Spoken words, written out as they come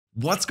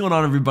What's going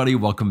on, everybody?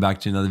 Welcome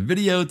back to another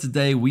video.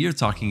 Today we are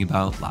talking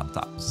about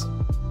laptops.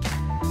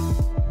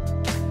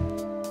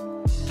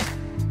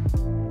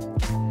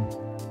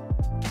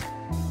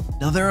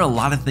 Now, there are a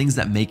lot of things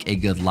that make a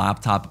good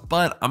laptop,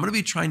 but I'm going to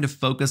be trying to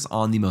focus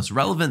on the most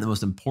relevant, the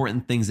most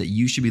important things that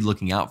you should be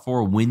looking out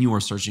for when you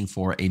are searching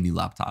for a new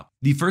laptop.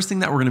 The first thing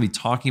that we're going to be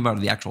talking about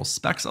are the actual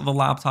specs of the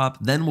laptop.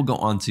 Then we'll go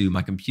on to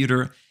my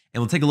computer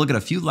and we'll take a look at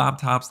a few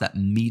laptops that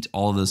meet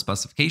all of those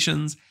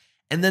specifications.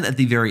 And then at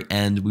the very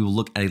end, we will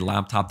look at a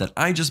laptop that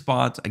I just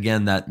bought,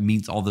 again, that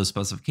meets all those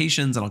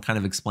specifications, and I'll kind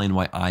of explain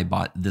why I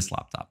bought this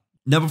laptop.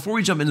 Now, before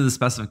we jump into the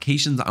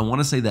specifications, I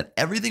want to say that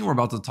everything we're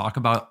about to talk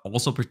about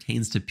also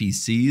pertains to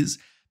PCs.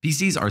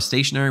 PCs are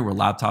stationary, where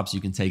laptops you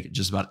can take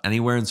just about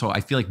anywhere. And so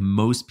I feel like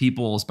most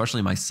people,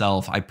 especially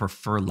myself, I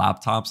prefer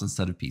laptops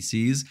instead of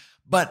PCs.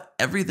 But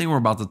everything we're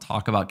about to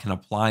talk about can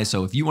apply.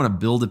 So if you want to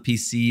build a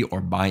PC or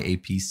buy a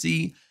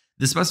PC,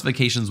 the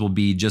specifications will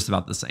be just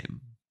about the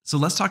same. So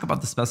let's talk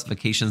about the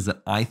specifications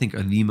that I think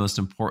are the most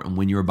important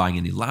when you're buying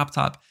a new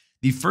laptop.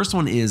 The first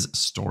one is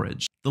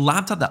storage. The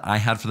laptop that I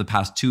had for the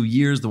past 2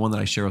 years, the one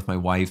that I share with my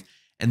wife,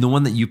 and the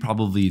one that you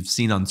probably have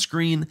seen on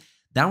screen,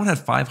 that one had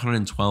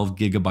 512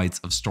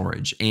 gigabytes of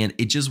storage, and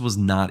it just was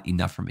not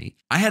enough for me.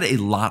 I had a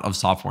lot of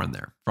software in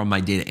there, from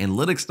my data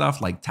analytics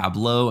stuff like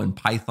Tableau and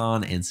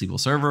Python and SQL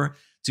Server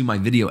to my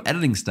video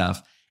editing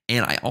stuff.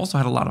 And I also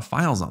had a lot of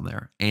files on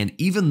there. And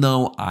even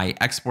though I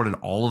exported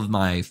all of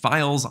my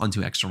files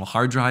onto external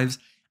hard drives,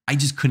 I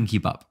just couldn't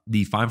keep up.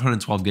 The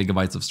 512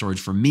 gigabytes of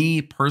storage for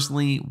me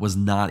personally was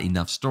not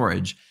enough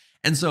storage.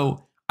 And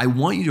so I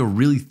want you to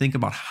really think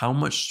about how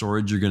much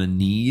storage you're going to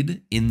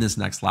need in this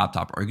next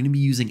laptop. Are you going to be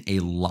using a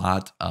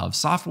lot of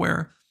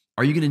software?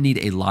 Are you going to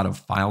need a lot of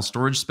file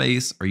storage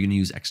space? Are you going to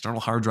use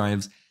external hard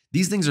drives?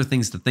 These things are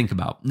things to think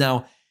about.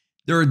 Now,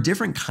 there are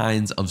different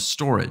kinds of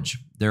storage.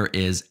 There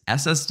is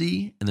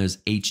SSD and there's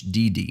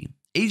HDD.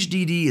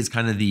 HDD is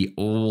kind of the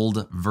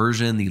old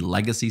version, the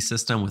legacy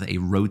system with a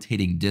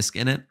rotating disk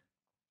in it.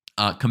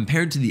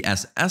 Compared to the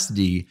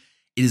SSD,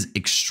 it is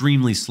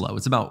extremely slow.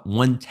 It's about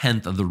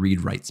 1/10 of the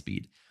read-write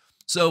speed.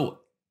 So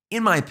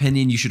in my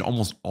opinion, you should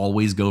almost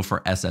always go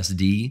for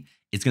SSD.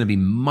 It's going to be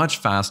much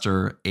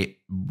faster. It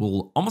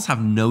will almost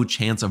have no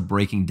chance of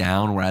breaking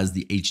down, whereas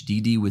the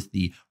HDD with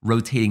the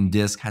rotating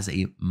disk has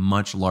a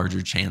much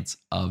larger chance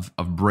of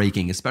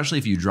breaking, especially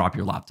if you drop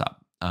your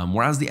laptop.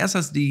 Whereas the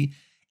SSD,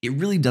 it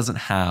really doesn't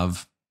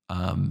have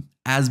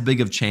as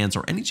big of chance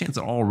or any chance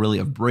at all really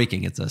of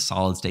breaking. It's a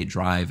solid state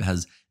drive. It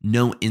has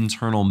no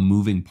internal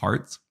moving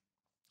parts.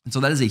 And so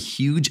that is a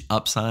huge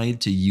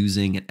upside to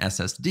using an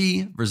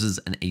SSD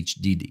versus an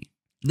HDD.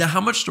 Now,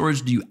 how much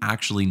storage do you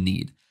actually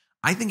need?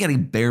 I think at a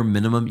bare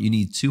minimum, you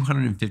need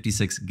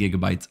 256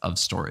 gigabytes of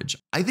storage.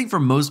 I think for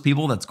most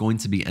people, that's going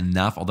to be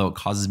enough, although it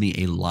causes me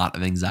a lot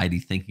of anxiety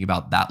thinking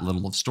about that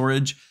little of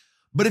storage.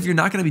 But if you're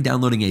not going to be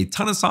downloading a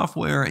ton of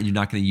software and you're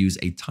not going to use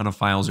a ton of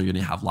files, or you're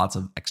going to have lots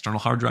of external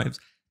hard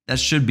drives, that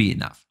should be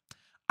enough.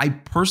 I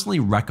personally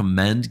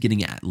recommend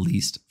getting at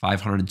least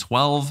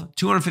 512.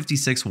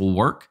 256 will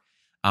work.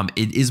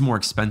 It is more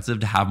expensive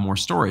to have more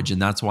storage. And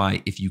that's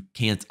why if you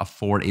can't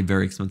afford a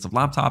very expensive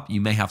laptop,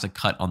 you may have to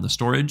cut on the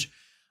storage.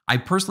 I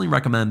personally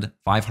recommend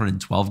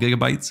 512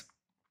 gigabytes.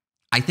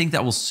 I think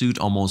that will suit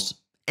almost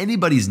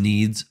anybody's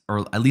needs,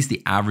 or at least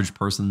the average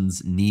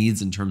person's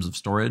needs in terms of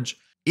storage.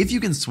 If you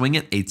can swing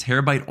it, a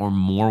terabyte or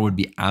more would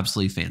be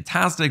absolutely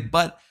fantastic.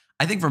 But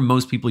I think for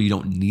most people, you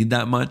don't need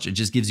that much. It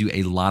just gives you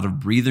a lot of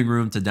breathing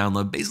room to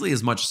download basically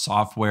as much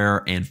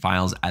software and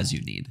files as you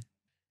need.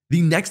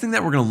 The next thing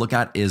that we're going to look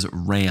at is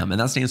RAM,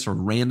 and that stands for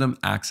Random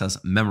Access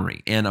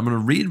Memory. And I'm going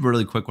to read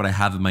really quick what I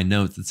have in my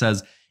notes. It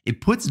says, it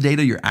puts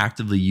data you're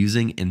actively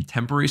using in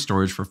temporary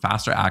storage for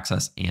faster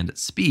access and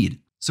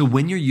speed. So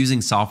when you're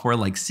using software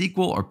like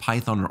SQL or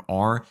Python or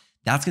R,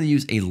 that's going to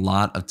use a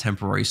lot of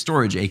temporary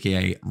storage,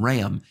 aka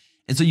RAM.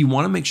 And so you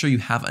want to make sure you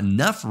have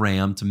enough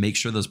RAM to make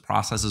sure those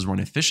processes run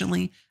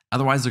efficiently.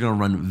 Otherwise, they're going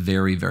to run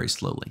very, very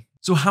slowly.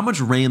 So how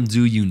much RAM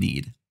do you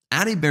need?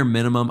 At a bare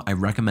minimum, I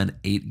recommend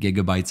 8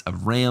 gigabytes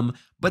of RAM.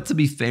 But to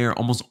be fair,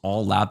 almost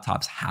all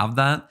laptops have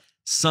that.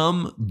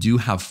 Some do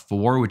have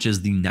 4, which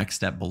is the next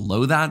step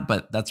below that,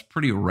 but that's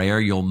pretty rare.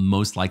 You'll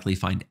most likely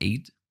find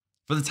 8.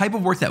 For the type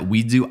of work that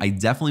we do, I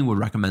definitely would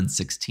recommend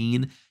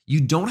 16.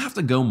 You don't have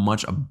to go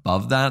much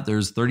above that.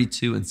 There's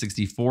 32 and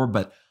 64,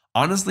 but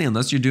honestly,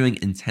 unless you're doing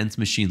intense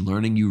machine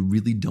learning, you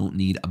really don't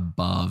need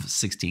above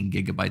 16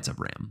 gigabytes of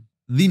RAM.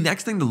 The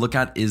next thing to look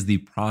at is the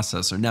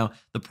processor. Now,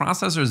 the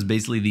processor is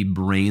basically the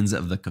brains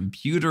of the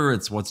computer.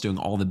 It's what's doing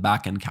all the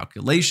back-end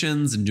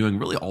calculations and doing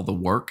really all the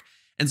work.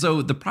 And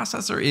so the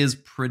processor is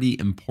pretty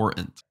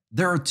important.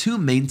 There are 2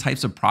 main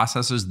types of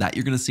processors that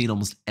you're going to see in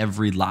almost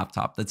every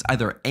laptop. That's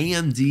either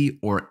AMD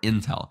or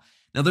Intel.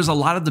 Now, there's a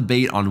lot of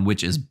debate on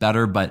which is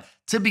better, but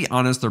to be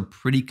honest, they're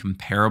pretty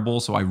comparable.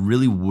 So I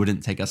really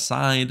wouldn't take a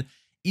side.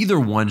 Either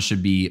one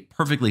should be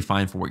perfectly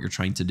fine for what you're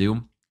trying to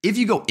do. If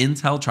you go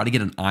Intel, try to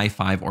get an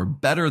i5 or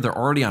better. They're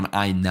already on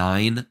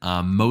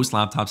i9. Most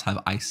laptops have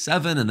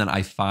i7, and then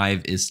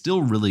i5 is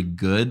still really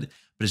good,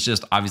 but it's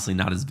just obviously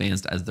not as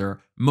advanced as their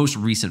most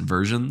recent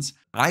versions.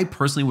 I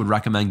personally would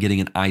recommend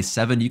getting an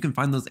i7. You can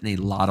find those in a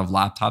lot of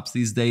laptops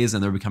these days,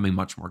 and they're becoming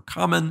much more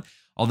common.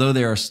 Although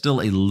they are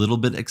still a little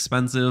bit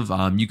expensive,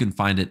 you can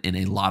find it in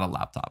a lot of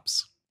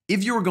laptops.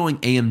 If you were going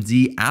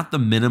AMD, at the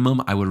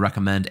minimum, I would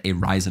recommend a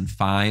Ryzen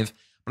 5,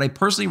 but I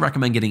personally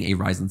recommend getting a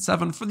Ryzen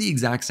 7 for the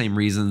exact same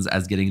reasons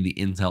as getting the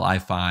Intel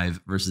i5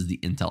 versus the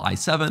Intel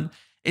i7.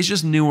 It's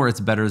just newer, it's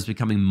better, it's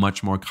becoming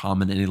much more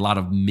common in a lot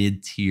of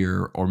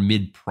mid-tier or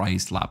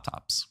mid-priced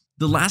laptops.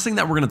 The last thing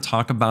that we're going to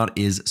talk about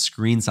is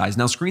screen size.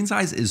 Now, screen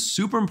size is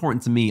super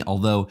important to me,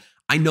 although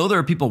I know there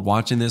are people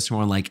watching this who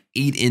are like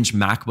 8-inch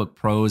MacBook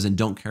Pros and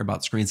don't care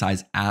about screen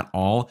size at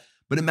all,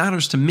 but it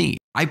matters to me.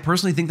 I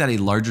personally think that a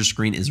larger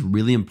screen is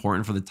really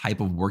important for the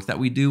type of work that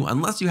we do,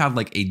 unless you have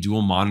like a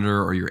dual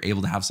monitor or you're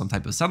able to have some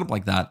type of setup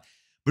like that.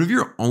 But if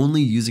you're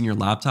only using your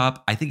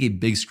laptop, I think a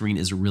big screen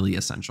is really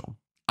essential.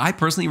 I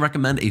personally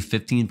recommend a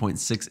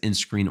 15.6-inch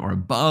screen or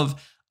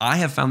above. I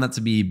have found that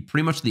to be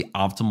pretty much the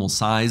optimal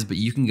size, but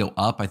you can go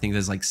up. I think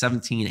there's like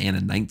 17 and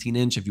a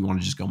 19-inch if you want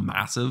to just go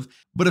massive.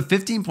 But a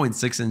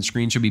 15.6-inch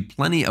screen should be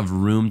plenty of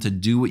room to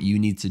do what you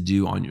need to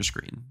do on your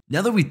screen.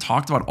 Now that we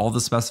talked about all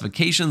the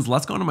specifications,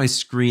 let's go to my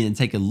screen and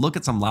take a look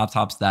at some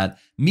laptops that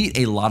meet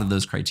a lot of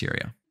those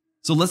criteria.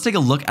 So let's take a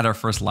look at our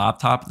first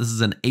laptop. This is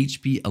an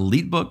HP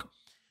EliteBook.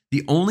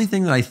 The only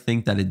thing that I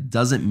think that it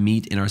doesn't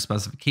meet in our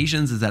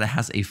specifications is that it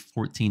has a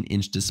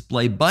 14-inch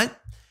display,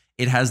 but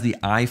it has the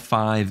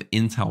i5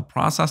 Intel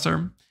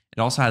processor.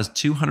 It also has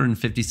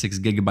 256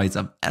 gigabytes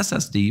of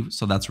SSD,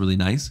 so that's really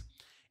nice.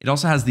 It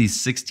also has the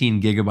 16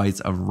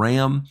 gigabytes of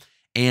RAM,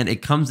 and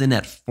it comes in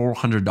at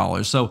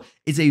 $400. So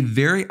it's a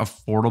very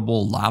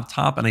affordable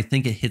laptop, and I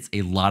think it hits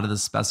a lot of the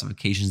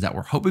specifications that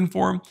we're hoping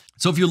for.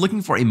 So if you're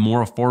looking for a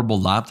more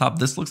affordable laptop,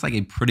 this looks like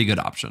a pretty good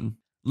option.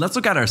 Let's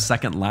look at our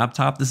second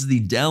laptop. This is the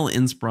Dell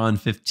Inspiron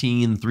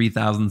 15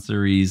 3000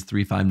 series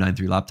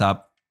 3593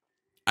 laptop.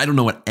 I don't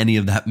know what any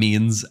of that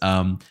means,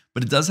 but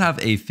it does have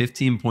a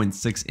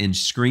 15.6-inch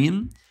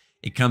screen.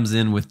 It comes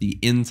in with the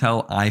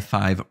Intel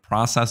i5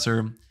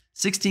 processor,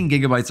 16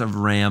 gigabytes of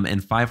RAM,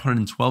 and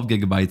 512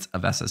 gigabytes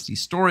of SSD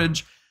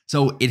storage.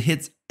 So it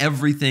hits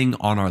everything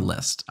on our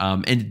list.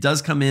 And it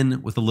does come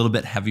in with a little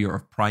bit heavier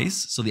of price.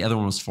 So the other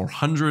one was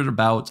 $400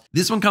 about.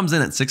 This one comes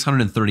in at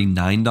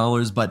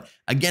 $639, but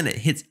again, it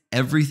hits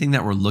everything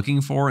that we're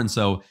looking for. And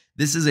so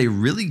this is a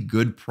really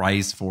good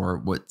price for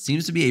what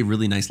seems to be a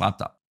really nice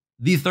laptop.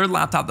 The third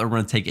laptop that we're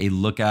going to take a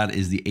look at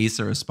is the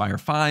Acer Aspire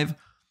 5.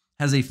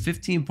 Has a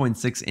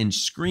 15.6-inch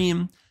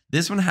screen.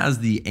 This one has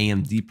the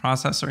AMD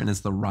processor and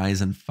it's the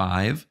Ryzen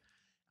 5.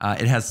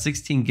 It has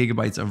 16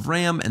 gigabytes of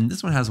RAM, and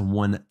this one has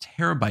 1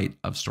 terabyte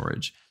of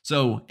storage.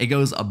 So it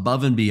goes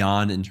above and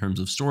beyond in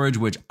terms of storage,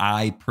 which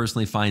I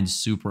personally find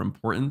super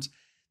important.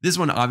 This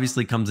one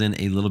obviously comes in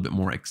a little bit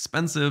more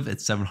expensive.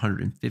 It's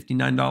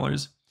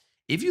 $759.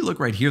 If you look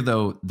right here,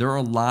 though, there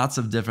are lots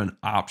of different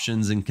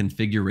options and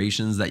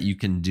configurations that you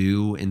can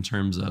do in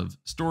terms of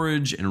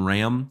storage and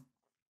RAM.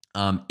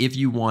 If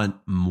you want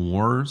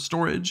more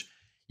storage,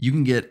 you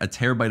can get a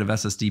terabyte of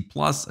SSD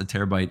plus a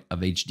terabyte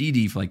of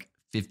HDD for like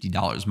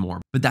 $50 more.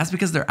 But that's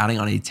because they're adding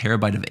on a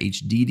terabyte of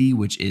HDD,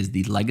 which is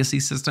the legacy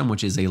system,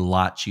 which is a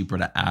lot cheaper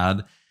to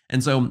add.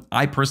 And so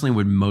I personally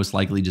would most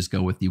likely just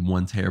go with the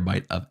 1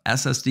 terabyte of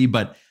SSD.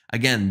 But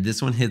again,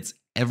 this one hits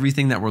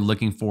everything that we're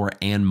looking for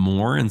and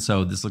more. And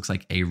so this looks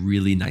like a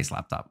really nice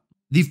laptop.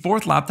 The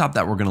fourth laptop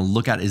that we're going to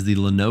look at is the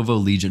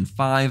Lenovo Legion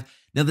 5.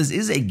 Now, this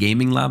is a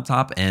gaming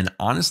laptop, and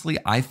honestly,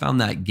 I found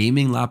that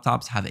gaming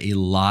laptops have a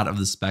lot of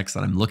the specs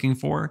that I'm looking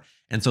for.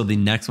 And so the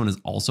next one is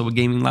also a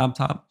gaming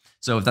laptop.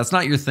 So if that's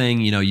not your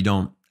thing, you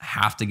don't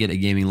have to get a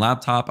gaming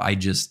laptop. I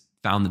just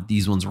found that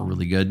these ones were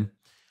really good.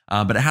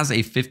 But it has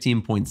a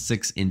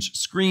 15.6-inch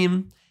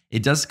screen.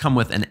 It does come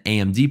with an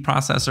AMD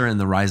processor and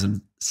the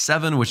Ryzen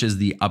 7, which is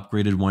the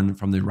upgraded one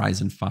from the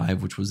Ryzen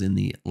 5, which was in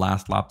the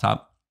last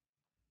laptop.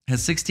 It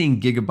has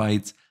 16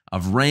 gigabytes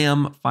of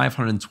RAM,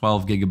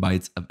 512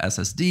 gigabytes of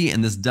SSD,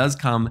 and this does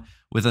come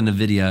with a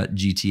NVIDIA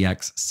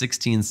GTX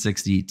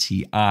 1660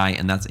 Ti,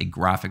 and that's a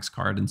graphics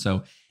card. And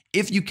so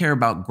if you care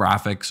about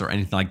graphics or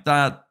anything like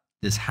that,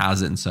 this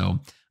has it. And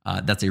so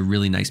that's a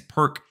really nice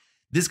perk.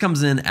 This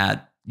comes in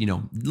at a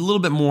little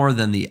bit more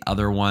than the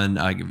other one.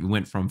 It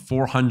went from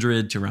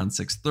 $400 to around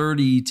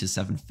 $630 to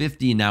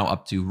 $750, now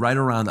up to right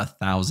around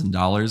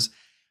 $1,000.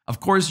 Of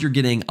course, you're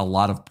getting a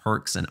lot of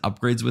perks and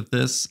upgrades with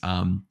this.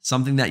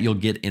 Something that you'll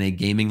get in a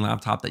gaming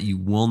laptop that you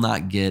will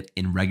not get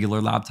in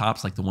regular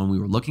laptops, like the one we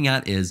were looking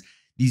at, is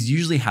these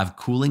usually have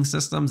cooling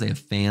systems. They have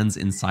fans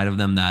inside of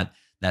them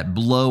that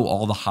blow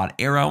all the hot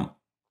air out.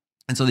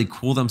 And so they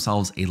cool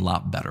themselves a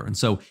lot better. And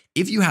so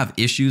if you have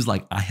issues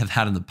like I have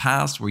had in the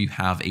past where you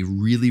have a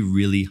really,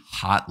 really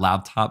hot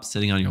laptop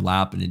sitting on your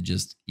lap and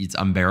it's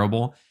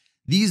unbearable,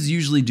 these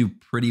usually do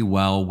pretty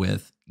well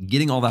with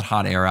getting all that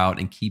hot air out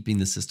and keeping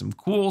the system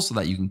cool so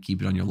that you can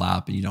keep it on your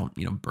lap and you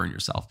don't burn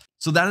yourself.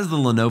 So that is the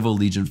Lenovo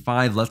Legion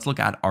 5. Let's look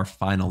at our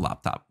final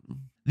laptop.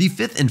 The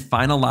fifth and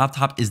final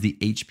laptop is the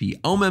HP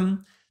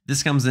Omen.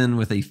 This comes in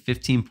with a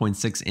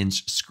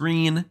 15.6-inch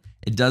screen.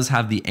 It does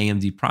have the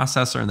AMD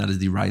processor, and that is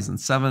the Ryzen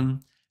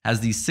 7. Has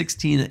the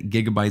 16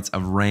 gigabytes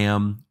of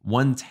RAM,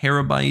 1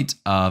 terabyte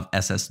of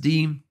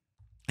SSD,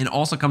 and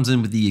also comes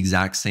in with the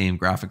exact same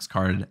graphics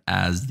card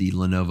as the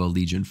Lenovo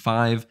Legion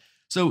 5.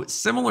 So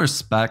similar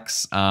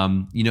specs.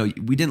 We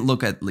didn't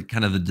look at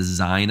kind of the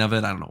design of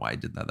it. I don't know why I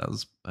did that. That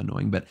was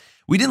annoying, but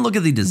we didn't look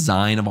at the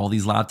design of all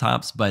these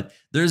laptops, but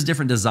there's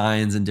different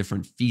designs and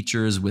different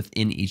features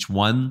within each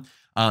one.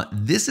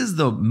 This is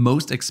the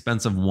most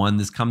expensive one.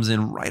 This comes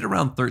in right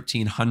around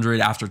 $1,300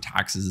 after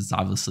taxes. It's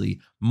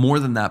obviously more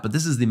than that, but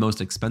this is the most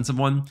expensive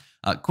one.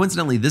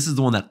 Coincidentally, this is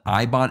the one that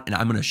I bought, and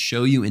I'm going to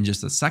show you in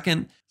just a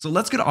second. So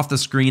let's get off the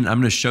screen. I'm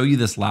going to show you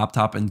this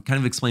laptop and kind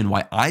of explain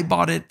why I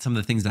bought it, some of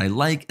the things that I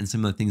like, and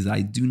some of the things that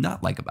I do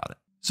not like about it.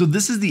 So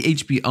this is the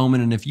HP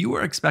Omen, and if you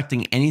were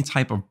expecting any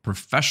type of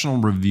professional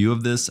review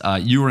of this,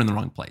 you were in the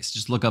wrong place.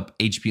 Just look up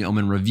HP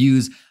Omen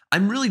reviews.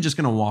 I'm really just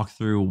going to walk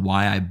through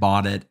why I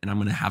bought it, and I'm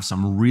going to have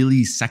some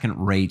really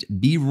second-rate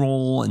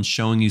B-roll and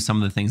showing you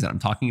some of the things that I'm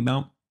talking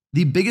about.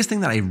 The biggest thing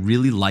that I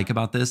really like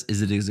about this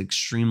is it is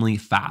extremely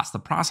fast. The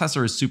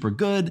processor is super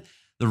good.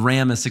 The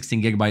RAM is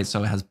 16 gigabytes,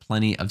 so it has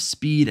plenty of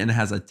speed, and it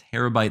has a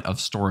terabyte of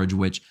storage,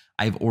 which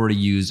I've already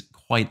used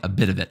quite a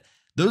bit of it.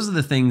 Those are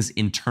the things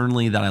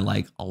internally that I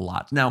like a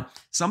lot. Now,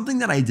 something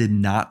that I did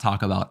not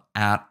talk about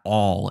at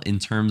all in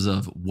terms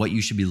of what you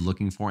should be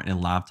looking for in a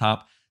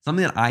laptop,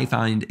 something that I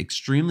find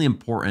extremely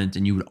important,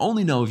 and you would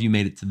only know if you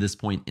made it to this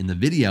point in the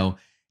video,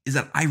 is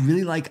that I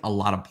really like a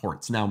lot of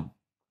ports. Now,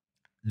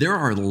 there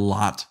are a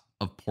lot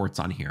of ports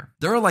on here.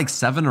 There are like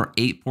 7 or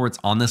 8 ports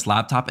on this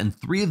laptop, and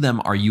 3 of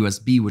them are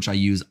USB, which I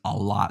use a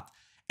lot.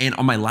 And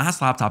on my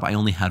last laptop, I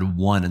only had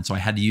 1. And so I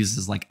had to use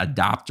this like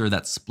adapter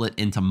that split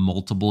into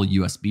multiple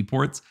USB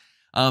ports.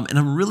 And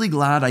I'm really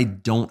glad I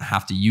don't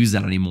have to use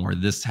that anymore.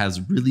 This has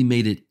really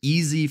made it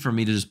easy for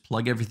me to just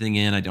plug everything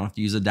in. I don't have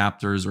to use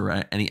adapters or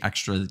any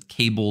extra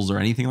cables or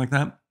anything like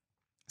that.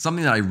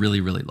 Something that I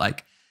really, really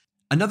like.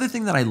 Another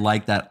thing that I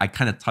like that I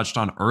kind of touched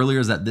on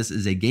earlier is that this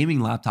is a gaming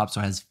laptop,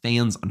 so it has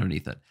fans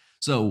underneath it.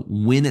 So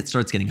when it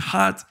starts getting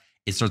hot,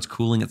 it starts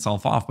cooling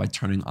itself off by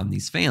turning on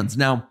these fans.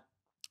 Now,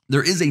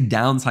 there is a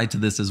downside to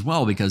this as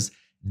well because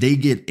they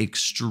get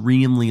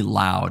extremely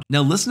loud.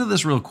 Now listen to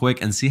this real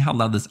quick and see how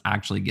loud this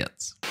actually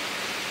gets.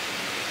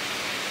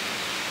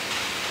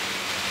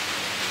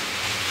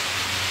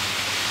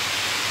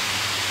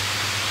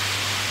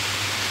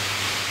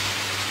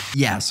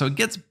 Yeah, so it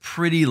gets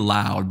pretty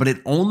loud, but it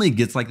only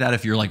gets like that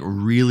if you're like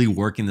really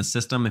working the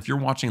system. If you're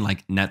watching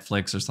like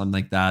Netflix or something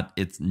like that,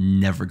 it's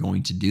never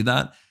going to do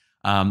that.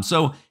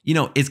 So,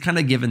 it's kind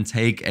of give and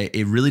take.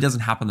 It really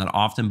doesn't happen that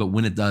often, but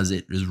when it does,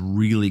 it is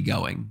really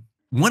going.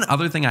 One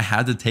other thing I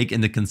had to take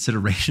into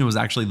consideration was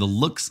actually the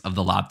looks of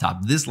the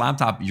laptop. This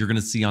laptop you're going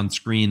to see on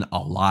screen a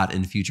lot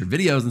in future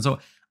videos. And so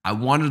I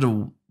wanted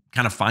to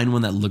kind of find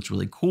one that looked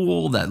really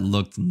cool, that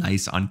looked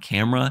nice on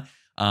camera.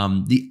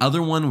 The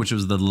other one, which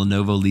was the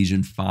Lenovo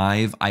Legion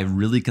 5, I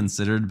really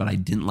considered, but I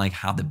didn't like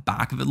how the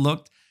back of it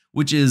looked,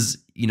 which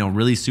is,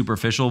 really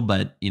superficial,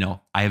 but,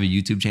 I have a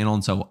YouTube channel,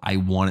 and so I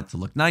want it to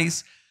look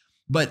nice.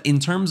 But in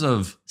terms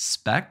of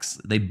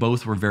specs, they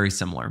both were very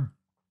similar.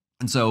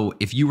 And so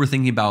if you were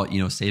thinking about,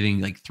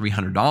 saving like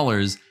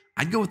 $300,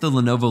 I'd go with the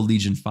Lenovo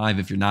Legion 5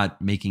 if you're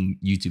not making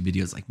YouTube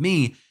videos like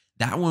me.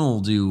 That one will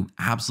do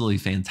absolutely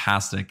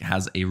fantastic. It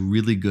has a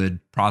really good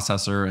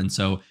processor. And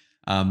so,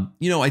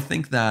 I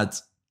think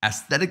that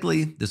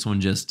aesthetically, this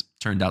one just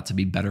turned out to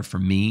be better for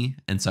me.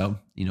 And so,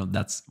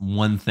 that's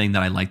one thing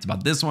that I liked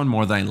about this one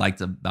more than I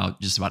liked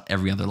about just about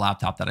every other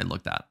laptop that I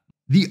looked at.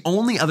 The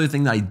only other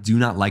thing that I do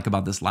not like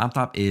about this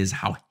laptop is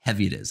how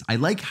heavy it is. I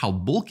like how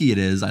bulky it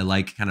is. I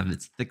like kind of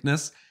its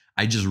thickness.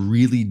 I just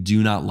really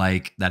do not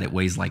like that it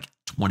weighs like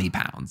 20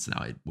 pounds.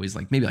 Now it weighs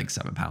like maybe like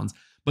 7 pounds.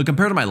 But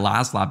compared to my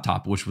last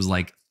laptop, which was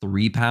like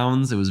 3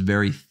 pounds, it was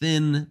very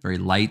thin, very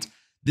light.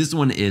 This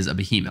one is a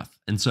behemoth.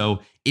 And so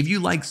if you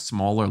like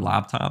smaller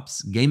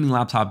laptops, gaming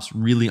laptops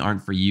really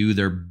aren't for you.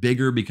 They're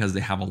bigger because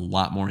they have a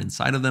lot more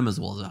inside of them as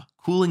well as a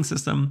cooling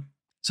system.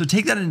 So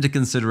take that into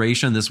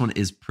consideration. This one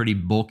is pretty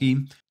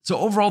bulky. So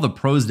overall, the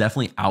pros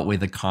definitely outweigh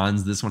the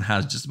cons. This one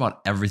has just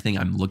about everything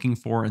I'm looking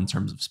for in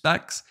terms of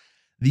specs.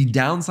 The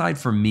downside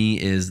for me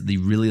is the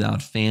really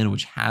loud fan,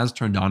 which has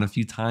turned on a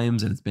few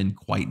times and it's been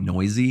quite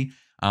noisy,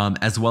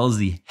 as well as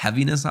the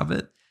heaviness of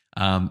it.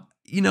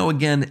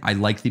 Again, I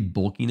like the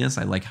bulkiness.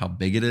 I like how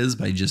big it is,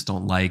 but I just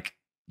don't like,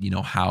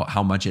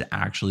 how much it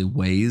actually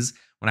weighs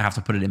when I have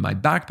to put it in my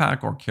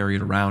backpack or carry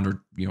it around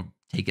or,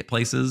 take it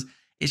places.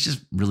 It's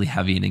just really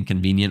heavy and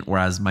inconvenient,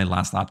 whereas my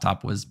last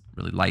laptop was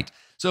really light.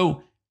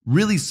 So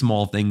really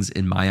small things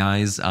in my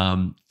eyes.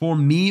 For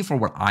me, for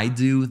what I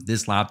do,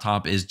 this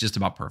laptop is just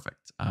about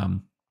perfect.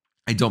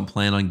 I don't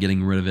plan on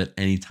getting rid of it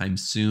anytime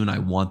soon. I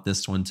want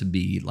this one to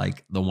be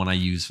like the one I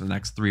use for the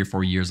next 3 or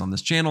 4 years on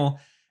this channel.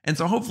 And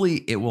so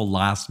hopefully it will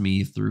last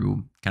me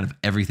through kind of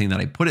everything that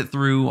I put it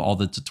through, all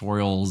the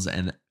tutorials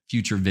and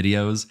future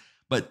videos.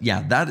 But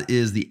yeah, that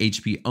is the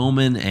HP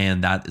Omen,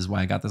 and that is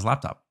why I got this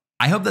laptop.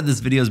 I hope that this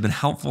video has been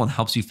helpful and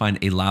helps you find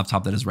a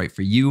laptop that is right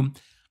for you.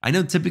 I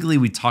know typically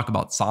we talk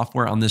about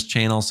software on this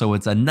channel, so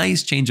it's a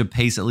nice change of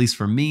pace, at least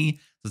for me,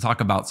 to talk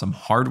about some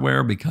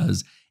hardware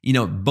because,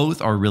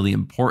 both are really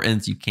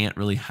important. You can't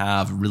really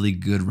have really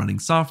good running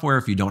software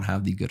if you don't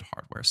have the good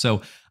hardware.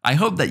 So I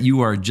hope that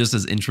you are just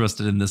as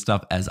interested in this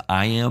stuff as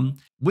I am.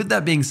 With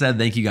that being said,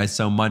 thank you guys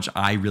so much.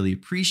 I really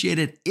appreciate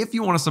it. If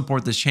you want to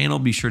support this channel,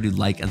 be sure to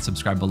like and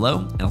subscribe below,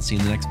 and I'll see you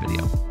in the next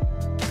video.